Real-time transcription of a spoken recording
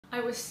I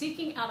was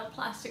seeking out a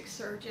plastic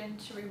surgeon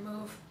to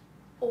remove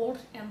old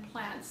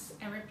implants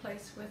and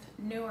replace with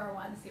newer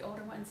ones. The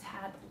older ones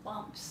had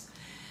lumps.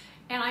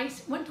 And I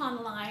went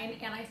online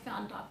and I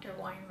found Dr.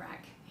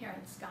 Weinrach here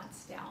in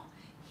Scottsdale.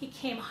 He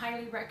came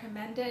highly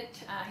recommended.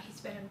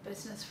 He's been in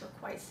business for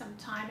quite some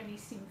time and he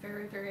seemed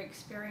very, very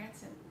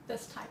experienced in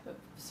this type of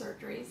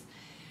surgeries.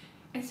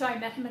 And so I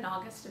met him in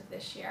August of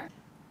this year.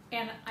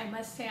 And I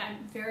must say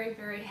I'm very,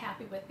 very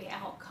happy with the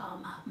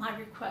outcome. My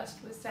request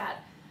was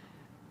that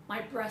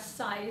my breast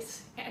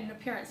size and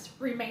appearance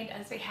remained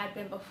as they had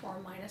been before,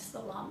 minus the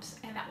lumps,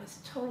 and that was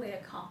totally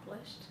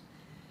accomplished.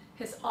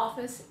 His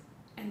office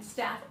and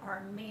staff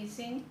are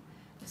amazing.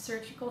 The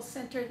surgical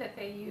center that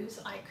they use,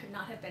 I could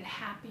not have been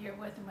happier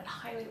with and would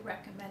highly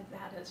recommend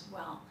that as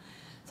well.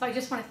 So I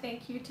just want to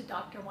thank you to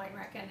Dr.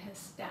 Weinrach and his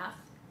staff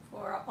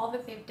for all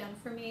that they've done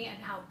for me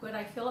and how good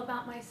I feel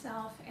about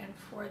myself and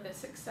for the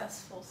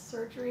successful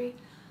surgery.